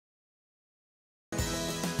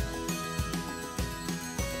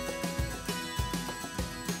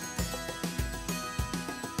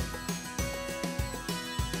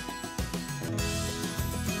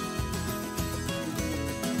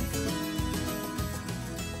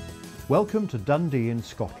Welcome to Dundee in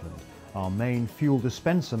Scotland, our main fuel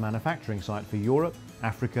dispenser manufacturing site for Europe,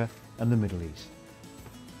 Africa and the Middle East.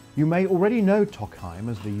 You may already know Tokheim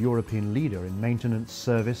as the European leader in maintenance,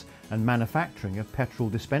 service and manufacturing of petrol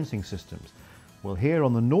dispensing systems. Well, here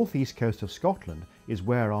on the northeast coast of Scotland is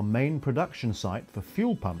where our main production site for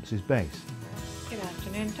fuel pumps is based. Good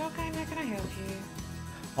afternoon, Tokheim, how can I help you?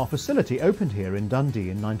 Our facility opened here in Dundee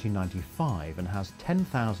in 1995 and has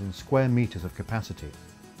 10,000 square metres of capacity.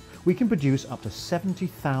 We can produce up to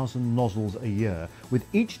 70,000 nozzles a year, with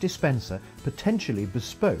each dispenser potentially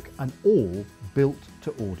bespoke and all built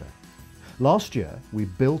to order. Last year, we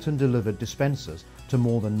built and delivered dispensers to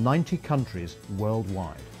more than 90 countries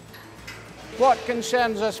worldwide. What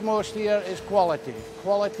concerns us most here is quality.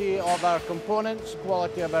 Quality of our components,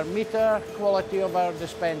 quality of our meter, quality of our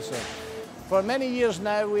dispenser. For many years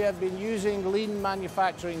now, we have been using lean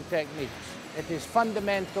manufacturing techniques. It is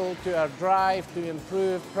fundamental to our drive to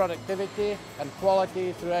improve productivity and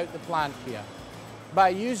quality throughout the plant here. By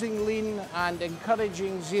using lean and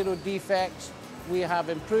encouraging zero defects, we have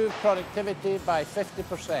improved productivity by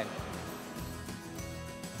 50%.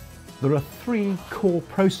 There are three core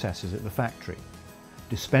processes at the factory: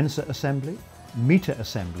 dispenser assembly, meter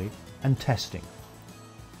assembly and testing.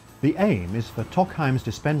 The aim is for Tokheim's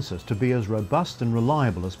dispensers to be as robust and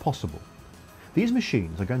reliable as possible. These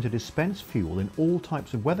machines are going to dispense fuel in all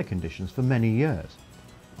types of weather conditions for many years.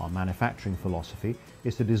 Our manufacturing philosophy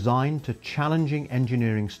is to design to challenging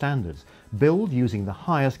engineering standards, build using the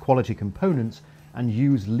highest quality components and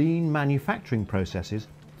use lean manufacturing processes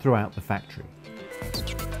throughout the factory.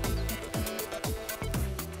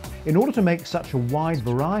 In order to make such a wide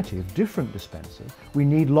variety of different dispensers, we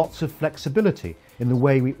need lots of flexibility in the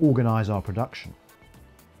way we organise our production.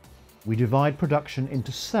 We divide production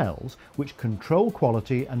into cells which control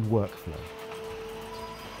quality and workflow.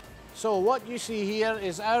 So what you see here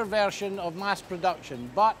is our version of mass production,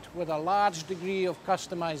 but with a large degree of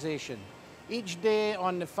customization. Each day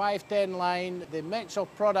on the 510 line, the mix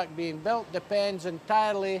of product being built depends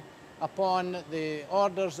entirely upon the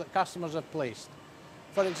orders that customers have placed.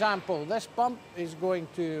 For example, this pump is going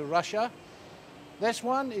to Russia, this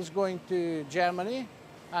one is going to Germany,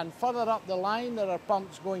 and further up the line there are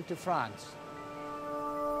pumps going to France.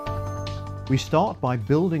 We start by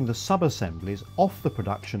building the sub-assemblies off the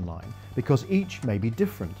production line because each may be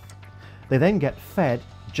different. They then get fed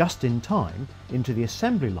just in time into the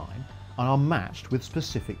assembly line and are matched with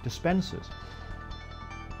specific dispensers.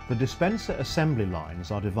 The dispenser assembly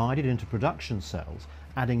lines are divided into production cells,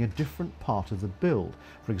 adding a different part of the build,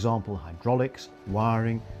 for example hydraulics,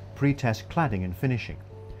 wiring, pre-test cladding and finishing.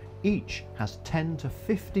 Each has 10 to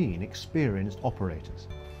 15 experienced operators.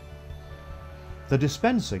 The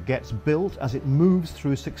dispenser gets built as it moves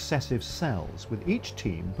through successive cells, with each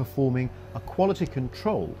team performing a quality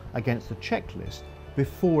control against a checklist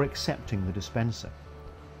before accepting the dispenser.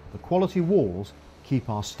 The quality walls keep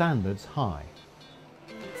our standards high.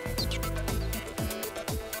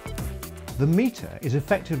 The meter is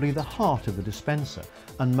effectively the heart of the dispenser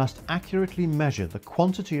and must accurately measure the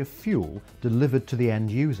quantity of fuel delivered to the end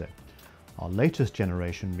user. Our latest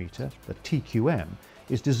generation meter, the TQM,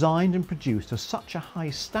 is designed and produced to such a high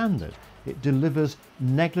standard it delivers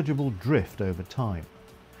negligible drift over time.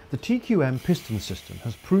 The TQM piston system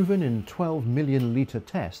has proven in 12 million litre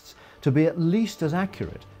tests to be at least as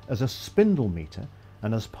accurate as a spindle meter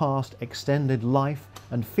and has passed extended life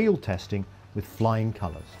and field testing with flying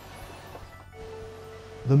colours.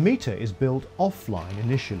 The meter is built offline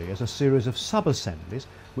initially as a series of sub-assemblies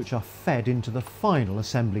which are fed into the final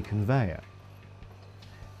assembly conveyor.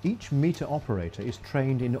 Each meter operator is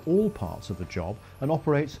trained in all parts of the job and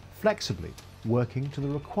operates flexibly, working to the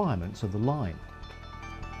requirements of the line.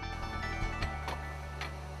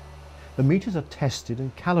 The meters are tested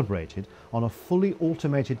and calibrated on a fully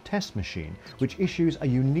automated test machine which issues a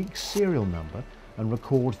unique serial number and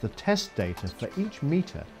records the test data for each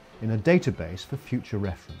meter in a database for future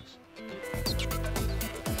reference.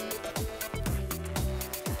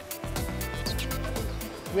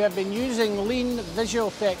 We have been using lean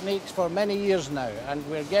visual techniques for many years now, and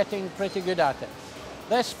we're getting pretty good at it.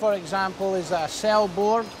 This, for example, is a cell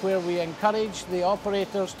board where we encourage the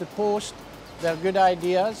operators to post their good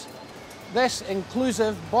ideas. This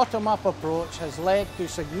inclusive bottom-up approach has led to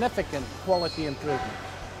significant quality improvement.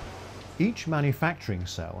 Each manufacturing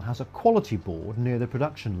cell has a quality board near the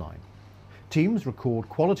production line. Teams record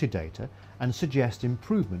quality data and suggest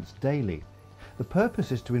improvements daily. The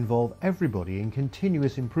purpose is to involve everybody in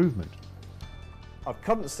continuous improvement. Our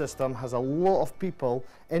current system has a lot of people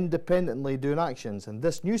independently doing actions, and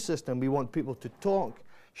this new system we want people to talk,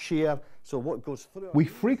 share, So what goes through... We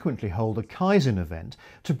frequently hold a Kaizen event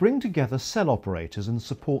to bring together cell operators and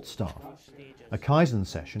support staff. A Kaizen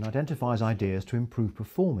session identifies ideas to improve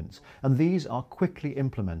performance, and these are quickly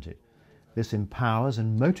implemented. This empowers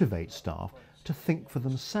and motivates staff to think for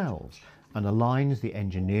themselves and aligns the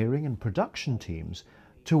engineering and production teams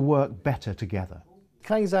to work better together.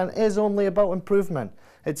 Kaizen is only about improvement.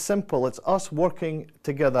 It's simple, it's us working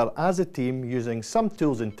together as a team using some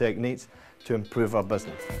tools and techniques to improve our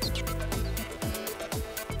business.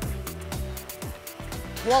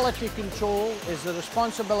 Quality control is the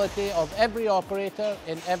responsibility of every operator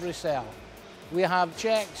in every cell. We have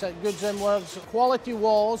checks at goods inwards, quality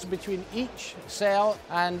walls between each cell,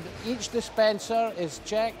 and each dispenser is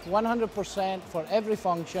checked 100% for every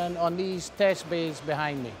function on these test bays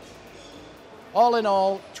behind me. All in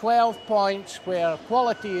all, 12 points where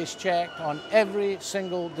quality is checked on every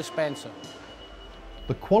single dispenser.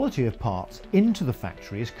 The quality of parts into the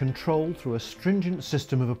factory is controlled through a stringent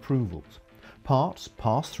system of approvals. Parts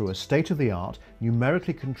pass through a state-of-the-art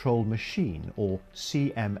numerically controlled machine, or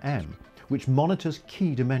CMM, which monitors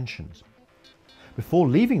key dimensions. Before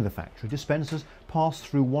leaving the factory, dispensers pass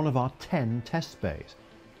through one of our 10 test bays.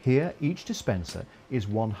 Here, each dispenser is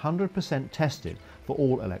 100% tested for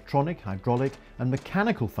all electronic, hydraulic and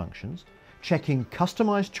mechanical functions, checking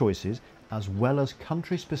customized choices as well as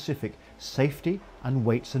country-specific safety and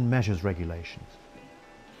weights and measures regulations.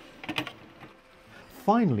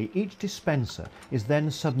 Finally, each dispenser is then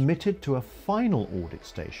submitted to a final audit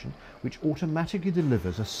station which automatically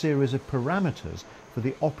delivers a series of parameters for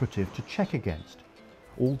the operative to check against.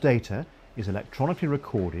 All data is electronically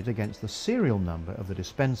recorded against the serial number of the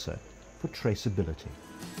dispenser for traceability.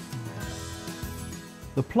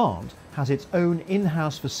 The plant has its own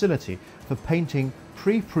in-house facility for painting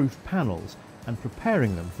pre-proof panels and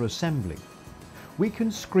preparing them for assembly. We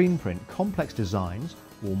can screen print complex designs,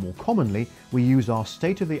 or more commonly, we use our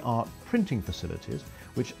state-of-the-art printing facilities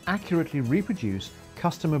which accurately reproduce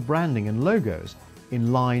customer branding and logos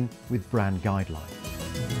in line with brand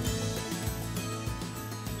guidelines.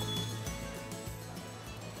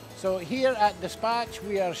 So here at Dispatch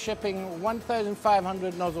we are shipping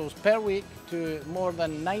 1,500 nozzles per week to more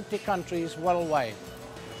than 90 countries worldwide.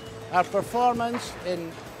 Our performance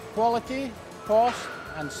in quality, cost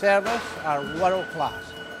and service are world class.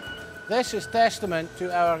 This is testament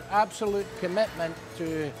to our absolute commitment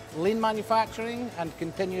to lean manufacturing and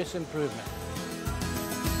continuous improvement.